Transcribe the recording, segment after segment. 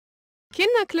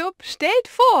Kinderclub stellt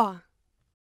vor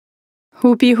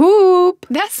Hupi-Hup,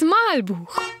 das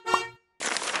Malbuch.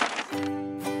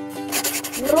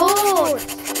 Rot,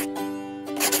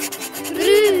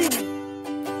 grün,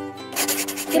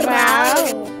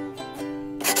 grau,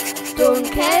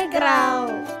 dunkelgrau,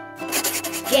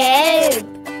 gelb,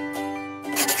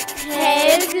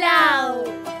 hellblau,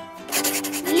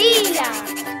 lila,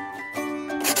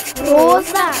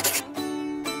 rosa,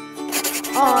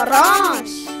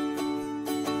 orange.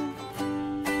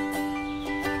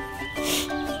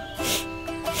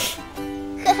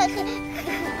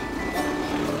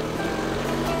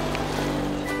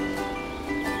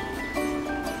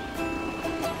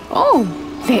 Oh,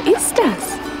 wer ist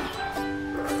das?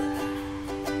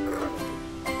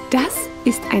 Das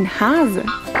ist ein Hase.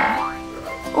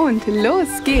 Und los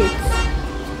geht's.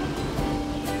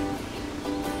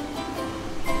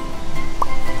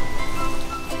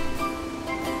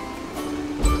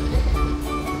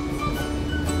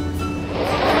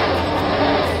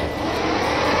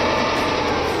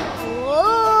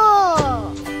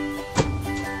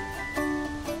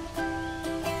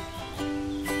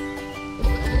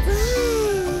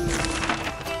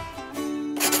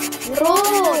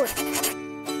 Rot,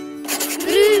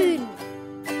 grün,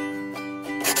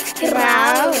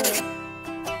 grau,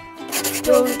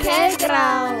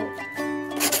 dunkelgrau,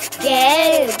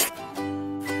 gelb,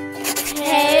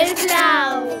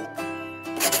 hellblau,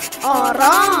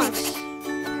 orange.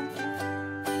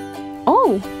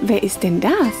 Oh, wer ist denn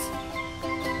das?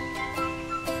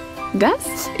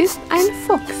 Das ist ein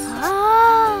Fuchs.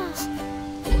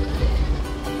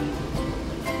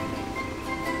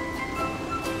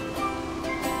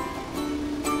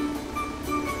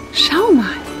 Schau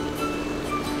mal.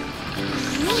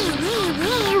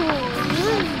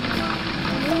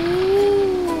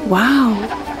 Wow,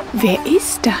 wer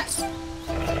ist das?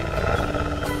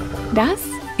 Das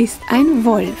ist ein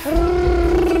Wolf.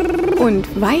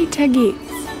 Und weiter geht's.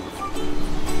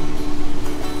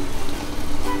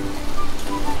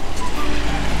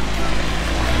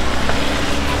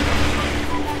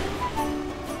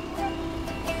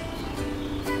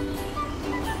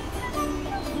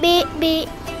 Beep, beep.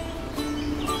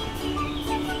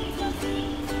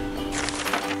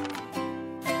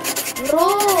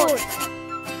 Rot,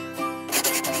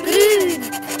 grün,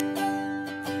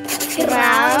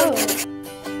 grau,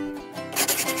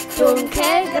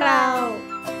 dunkelgrau,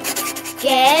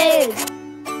 gelb,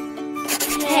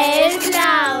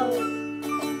 hellblau,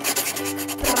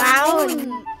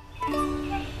 braun.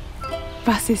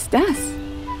 Was ist das?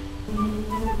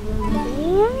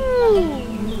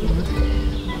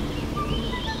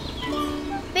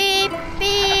 Beep,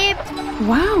 beep.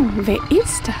 Wow, wer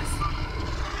ist das?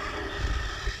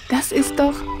 Das ist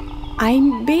doch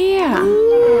ein Bär.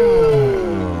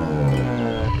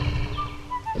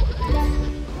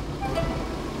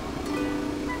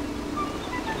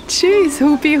 Tschüss,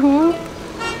 Hupi-Hup.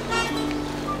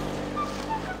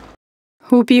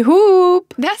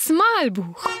 Hupi-Hup, Das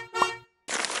Malbuch.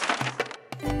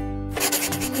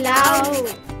 Blau,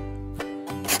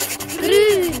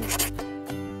 grün,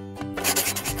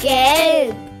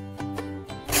 gelb,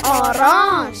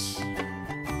 orange,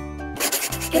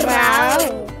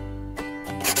 grau,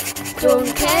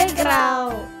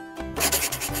 dunkelgrau,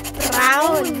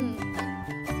 braun.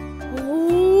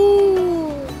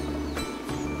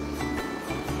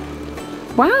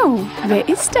 wow, wer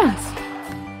ist das?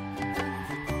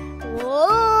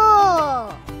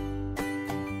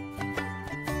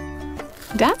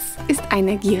 Das ist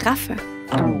eine Giraffe.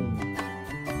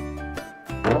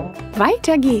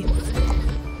 Weiter geht's.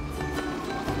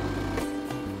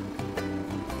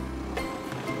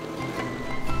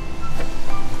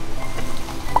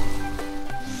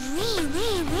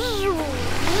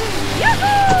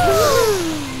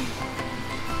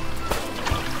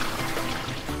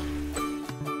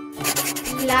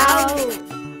 Blau,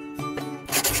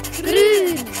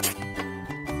 grün,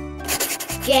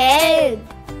 gelb,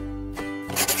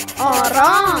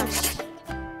 orange,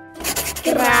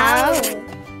 grau,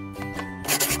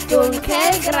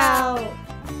 dunkelgrau,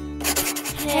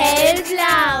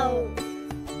 hellblau.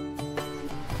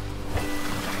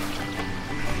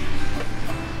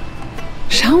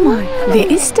 Schau mal, wer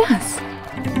ist das?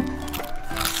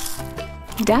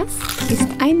 Das ist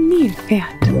ein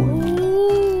Nilpferd.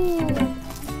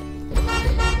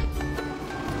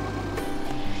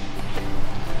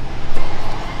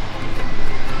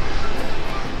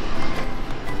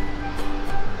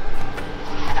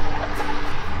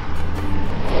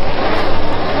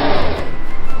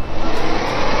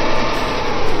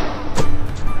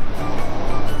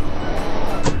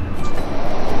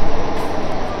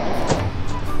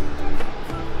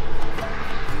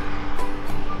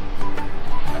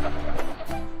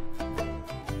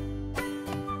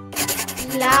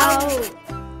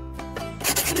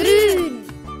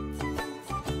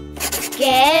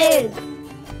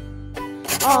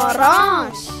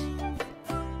 orange,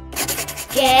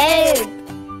 gelb,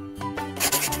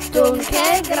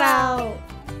 dunkelgrau.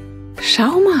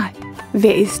 Schau mal,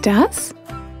 wer ist das?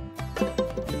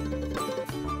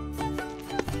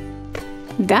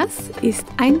 Das ist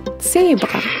ein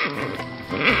Zebra.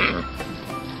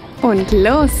 Und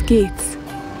los geht's.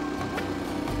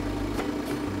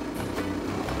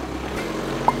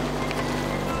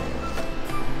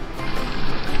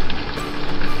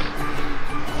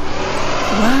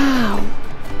 Wow!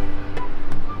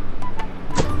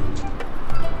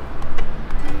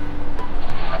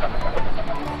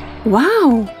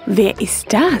 Wow, wer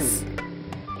ist das?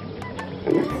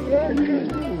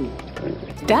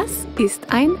 Das ist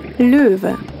ein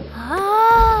Löwe.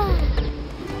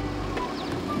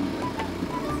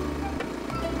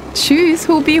 Tschüss,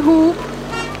 Hupi-Hup.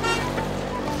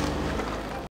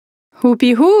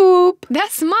 Hupi-Hup.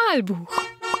 Das Malbuch.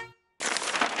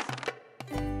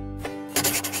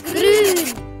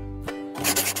 Grün,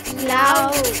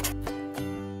 blau,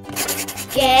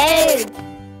 gelb,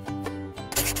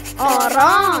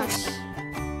 orange,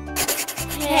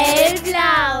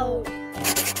 hellblau,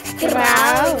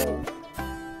 grau,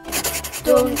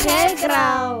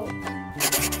 dunkelgrau,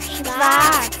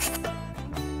 schwarz,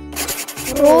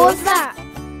 rosa.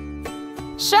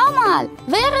 Schau mal,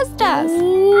 wer ist das?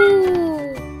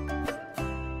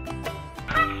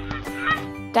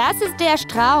 Das ist der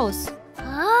Strauß.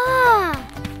 Ah.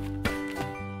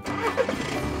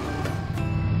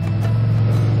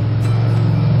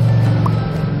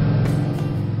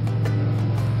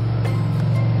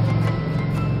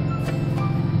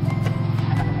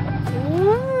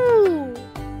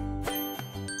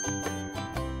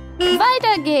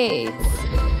 Weiter geht's.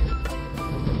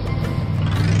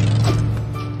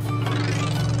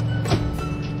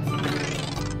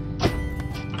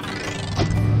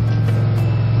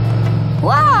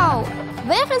 Wow,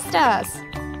 wer ist das?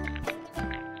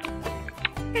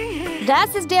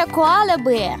 Das ist der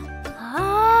Koalabär.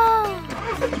 Ah.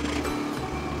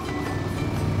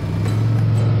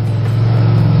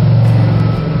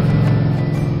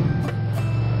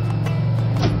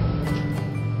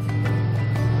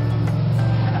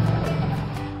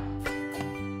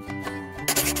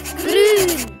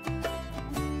 Grün,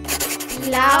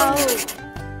 blau,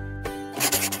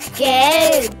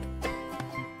 gelb,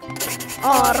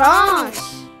 orange,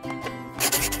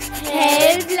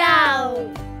 hellblau,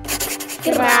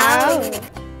 grau,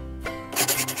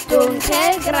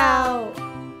 dunkelgrau,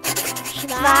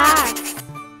 schwarz,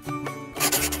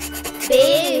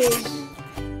 beige,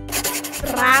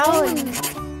 braun.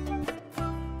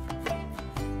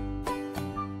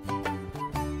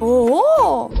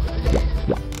 Oh,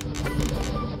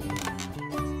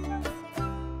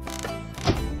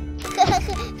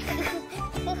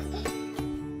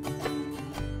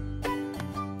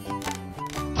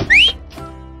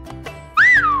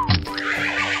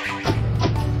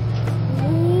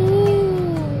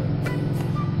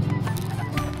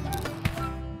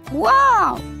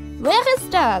 wow, wer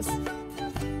ist das?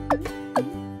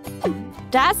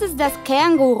 Das ist das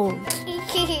Känguru.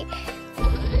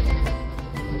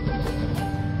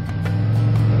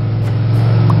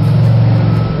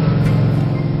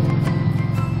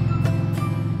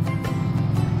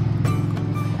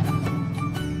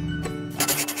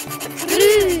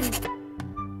 Grün,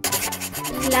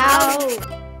 blau,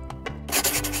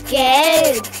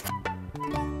 gelb,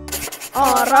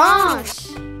 orange,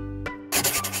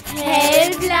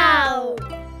 hellblau,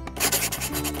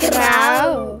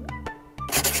 grau,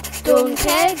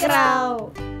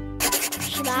 dunkelgrau,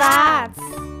 schwarz.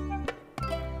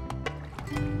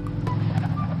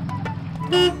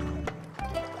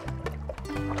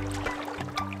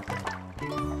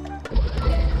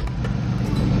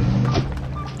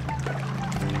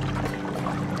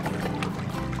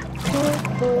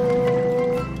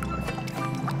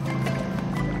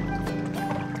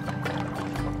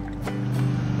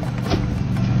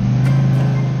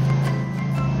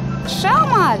 Schau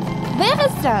mal, wer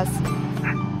ist das?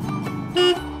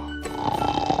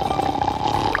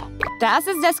 Das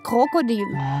ist das Krokodil.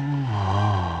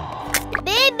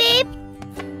 Beep, beep.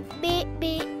 Beep,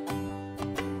 beep.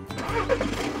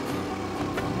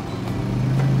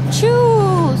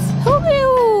 Tschüss,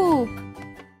 Hupi-Hup.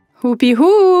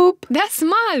 Hupi-Hup. Das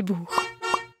Malbuch.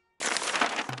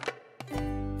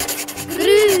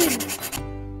 Grün,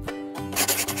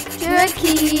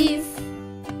 türkis,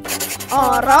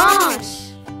 orange,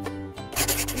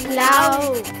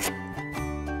 blau,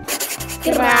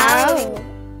 grau,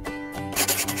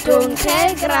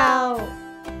 dunkelgrau,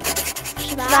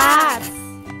 schwarz,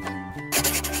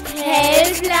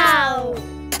 hellblau,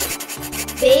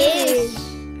 beige,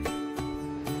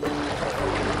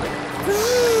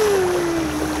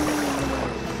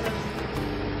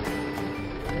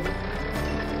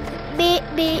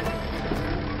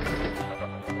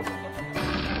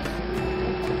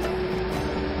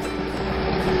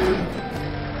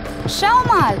 Schau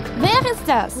mal, wer ist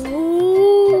das?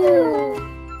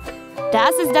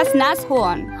 Das ist das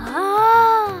Nashorn.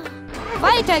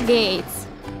 Weiter geht's.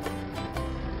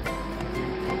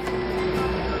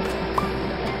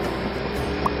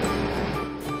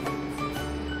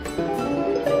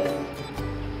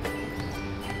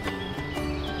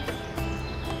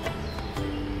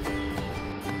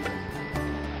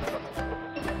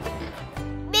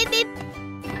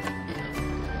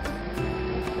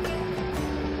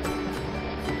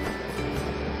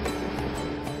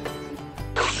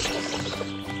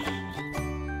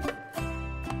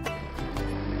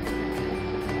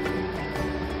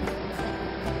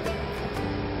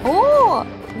 Oh,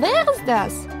 wer ist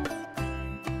das?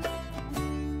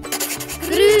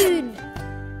 Grün,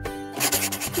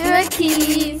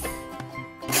 Türkis,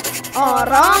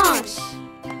 Orange,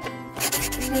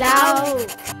 Blau,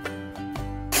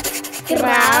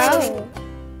 Grau,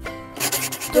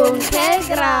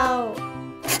 Dunkelgrau,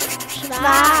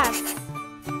 Schwarz,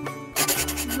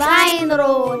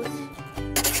 Weinrot,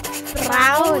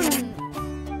 Braun,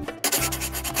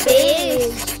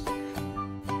 Beige.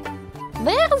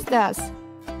 Wer ist das?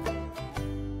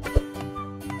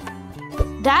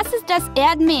 Das ist das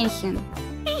Erdmännchen.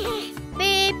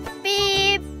 Piep,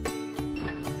 piep.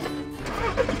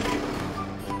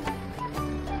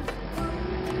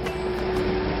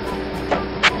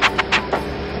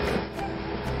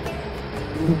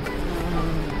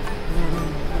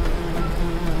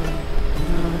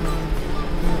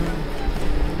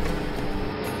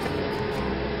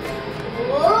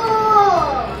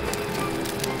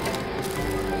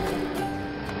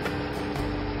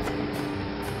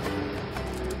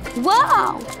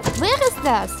 Wow, wer ist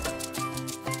das?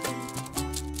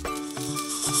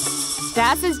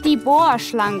 Das ist die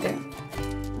Bohrschlange.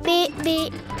 Piep,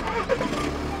 piep.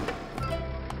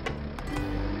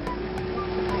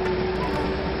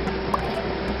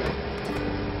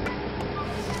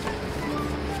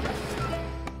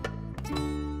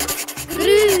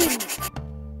 Grün,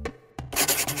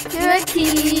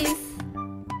 Türkis,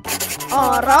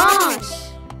 Orange,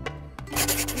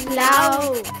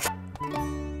 Blau,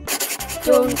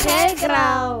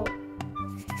 Dunkelgrau,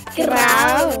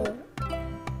 Grau,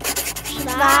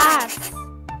 Schwarz,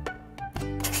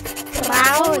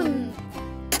 Braun,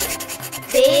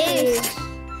 Beige.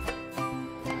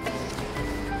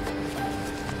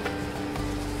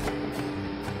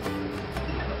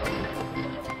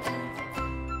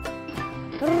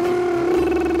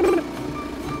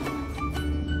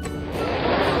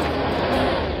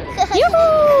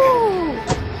 Juhu!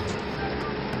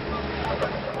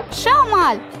 Schau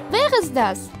mal, wer ist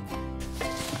das?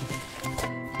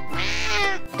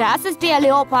 Das ist der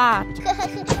Leopard.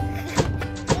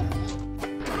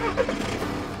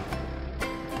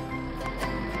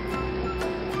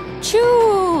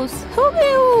 Tschüss,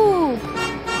 Hupi-Hup.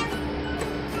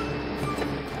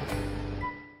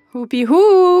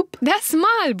 Hupi-Hup. Das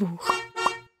Malbuch.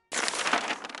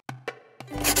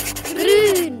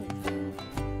 Grün,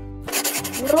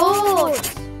 Rot,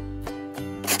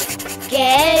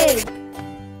 Gelb,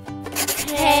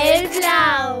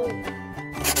 Hellblau,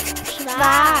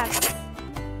 Schwarz,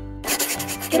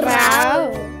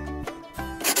 Grau,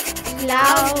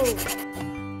 Blau,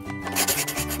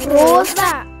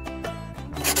 Rosa,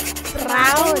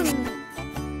 Braun,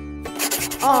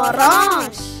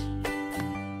 Orange.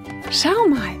 Schau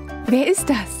mal, wer ist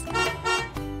das?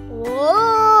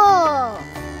 Oh.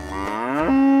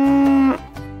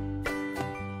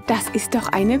 Das ist doch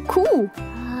eine Kuh.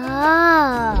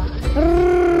 Ah.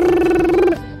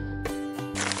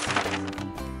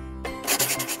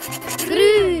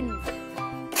 Grün,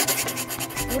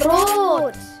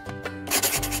 Rot,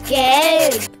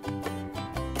 Gelb,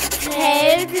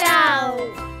 Hellblau,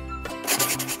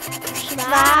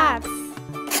 Schwarz,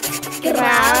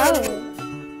 Grau.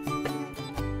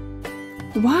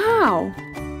 Wow,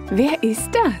 wer ist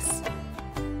das?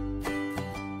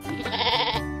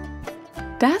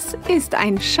 Das ist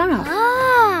ein Schaf.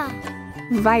 Ah.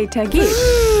 Weiter geht's.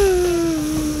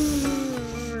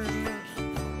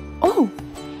 Oh,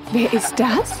 wer ist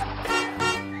das?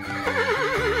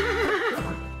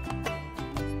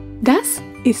 Das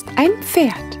ist ein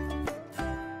Pferd.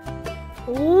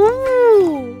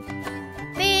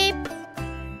 Piep.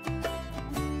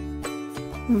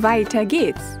 Weiter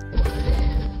geht's.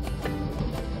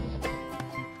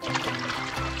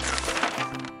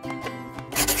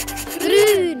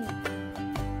 Grün,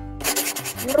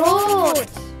 Rot,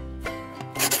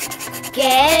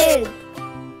 Gelb,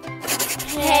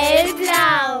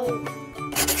 Hellblau,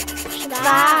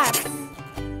 Schwarz,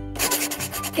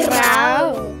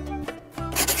 Grau,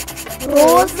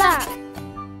 Rosa,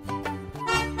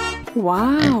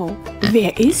 Wow,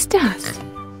 wer ist das?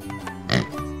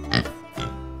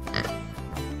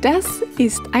 Das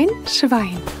ist ein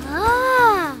Schwein.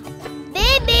 Ah,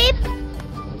 Baby.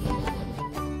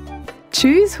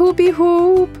 Tschüss,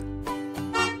 Hupi-Hup.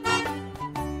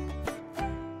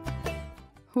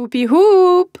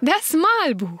 Hupi-Hup. Das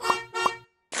Malbuch.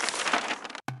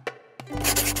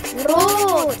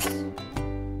 Rot,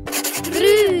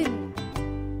 grün,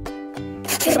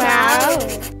 grau,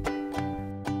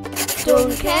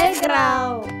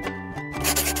 dunkelgrau,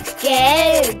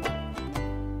 gelb,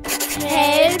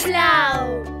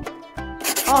 hellblau,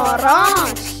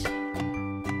 orange,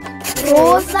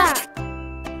 rosa.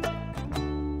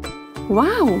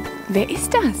 Wow, wer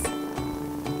ist das?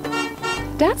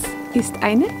 Das ist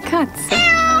eine Katze.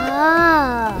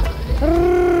 Ah.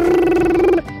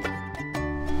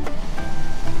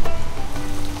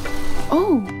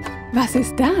 Oh, was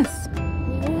ist das?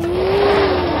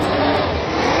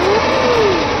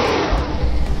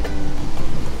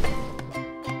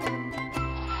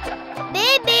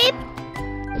 Baby.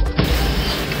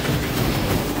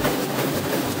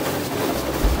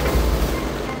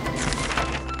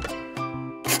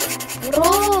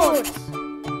 Rot,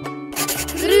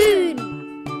 grün,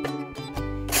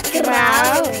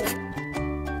 grau,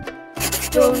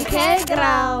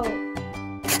 dunkelgrau,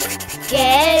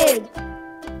 gelb,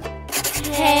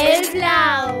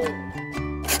 hellblau,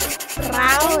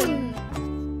 braun,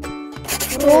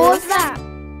 rosa.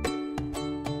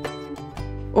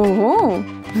 Oh,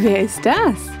 wer ist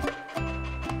das?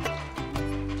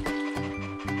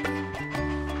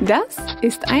 Das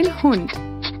ist ein Hund.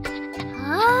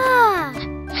 Ah,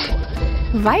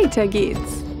 Weiter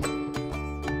geht's.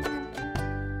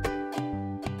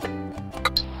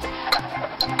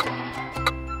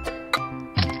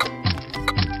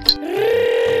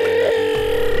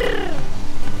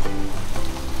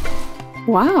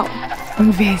 Wow,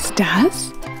 und wer ist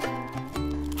das?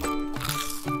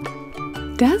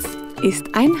 Das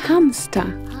ist ein Hamster.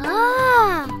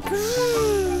 ah.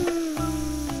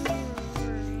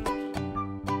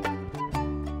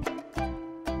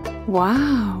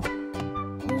 Wow,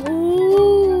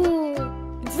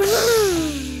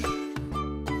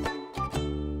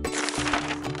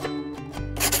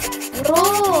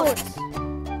 Rot,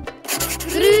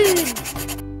 grün,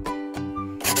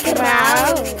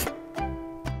 grau,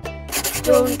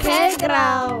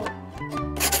 dunkelgrau,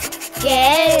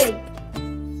 gelb,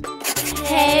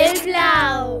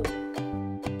 hellblau.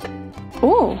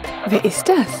 oh, wer ist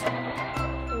das?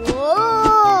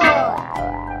 Oh.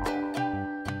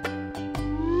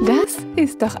 Das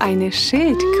ist doch eine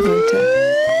Schildkröte.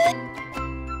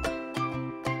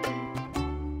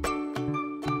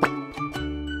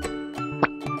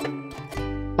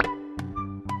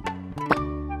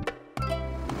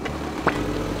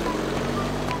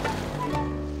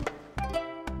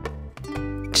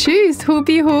 Tschüss,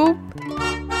 Hupi-Hup.